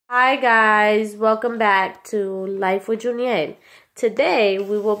Hi guys, welcome back to Life with Juniel. Today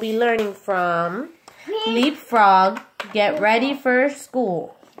we will be learning from Leapfrog, Get Ready for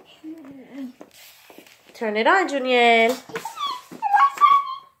School. Turn it on, Juniel.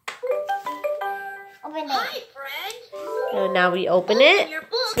 Open it. Hi, friend. And now we open it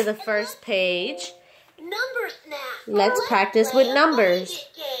to the first page. Numbers now. Let's practice with numbers.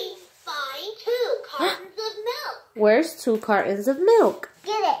 Find 2 cartons of milk. Where's 2 cartons of milk?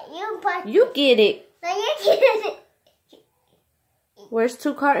 Get it. You get it. No, you get it. Where's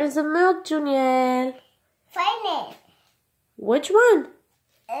 2 cartons of milk, Juniel? Find it. Which one?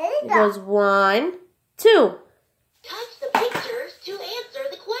 It was 1, 2. Touch the pictures to answer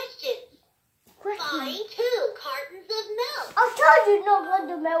the questions. Find 2 cartons of milk. I told you no about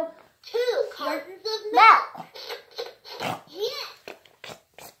the milk. 2 cartons of milk. Yes.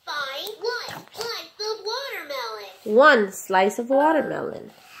 Find 1 slice of watermelon. 1 slice of watermelon.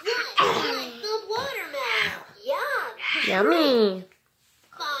 1 slice of watermelon. Yum. Yummy.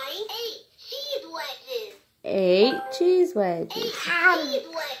 Find 8 cheese wedges. 8 cheese wedges. 8 cheese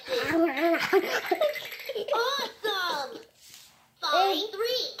wedges. Awesome. Find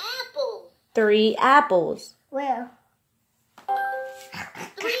 3 apples. 3 apples. Where?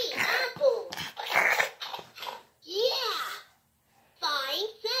 3 apples. Yeah. Find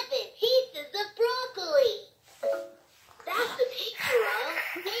 7 pieces of broccoli. That's a picture of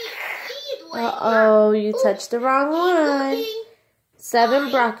 8 cheese wedges. Uh-oh, you touched the wrong one. Looking. 7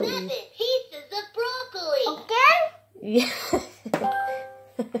 Find broccoli. 7 pieces of broccoli. Yeah.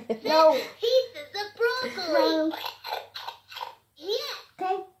 7 pieces of broccoli. Yeah.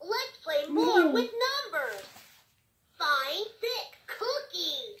 Let's play more with numbers. Find 6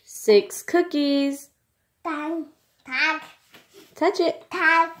 cookies. 6 cookies. Tag. Tag. Touch it.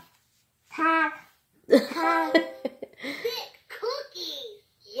 Tag. Tag. Tag. 6 cookies.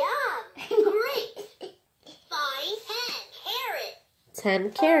 Yum. Great. Find 10 carrots.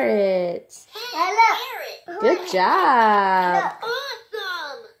 10 carrots. 10 carrots. Good job.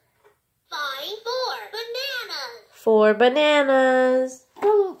 Awesome. Find 4 4 bananas.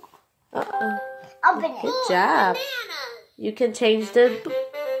 bananas. Uh-oh. Open it. Good job. Bananas. You can change the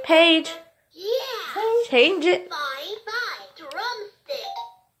page. Yeah. Change it. Find 5 drumsticks.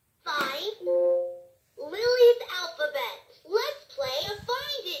 Find Lily's alphabet. Let's play a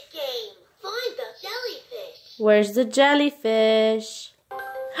find it game. Find the jellyfish. Where's the jellyfish?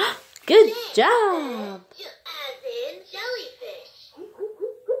 Good job. As in jellyfish.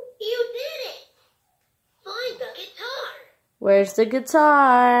 You did it. Find the guitar. Where's the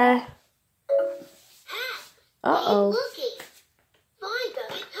guitar? Hat. Uh-oh. Keep looking. Find the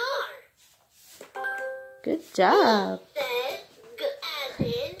guitar. Good job. Says as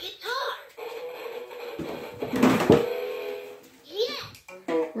in guitar. Yes.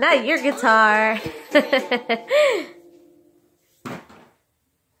 Not your guitar.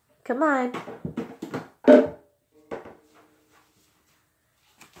 Come on.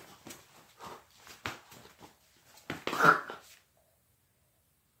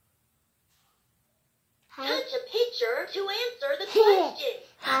 Touch a picture to answer the question.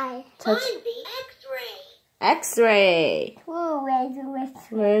 Touch Find the X-ray. X-ray.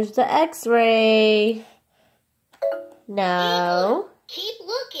 Where's the X-ray? No. Keep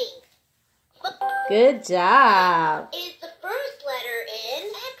looking. Good job. Is the first letter in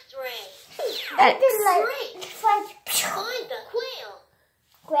X-ray? X. Great. Find the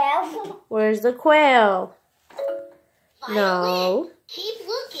quail. Where's the quail? Violin. No. Keep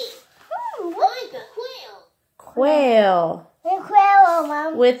looking. Find the quail. Quail.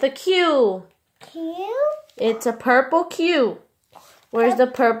 With a Q. It's a purple Q. Where's the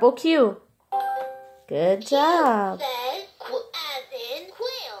purple Q? Good job. Says as in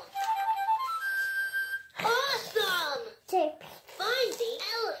quail. Awesome. Find the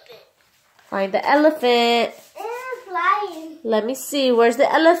elephant. Find the elephant. It's flying. Let me see. Where's the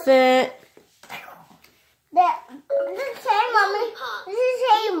elephant? Find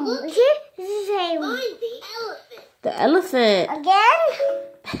the elephant. The elephant. Again?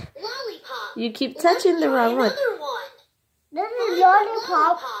 Lollipop. You keep touching the wrong one. Another one. This is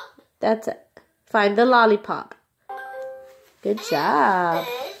lollipop. That's it. Find the lollipop. Good job.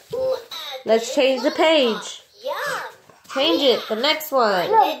 Let's change the page. Yum. Change it. The next one.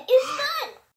 It is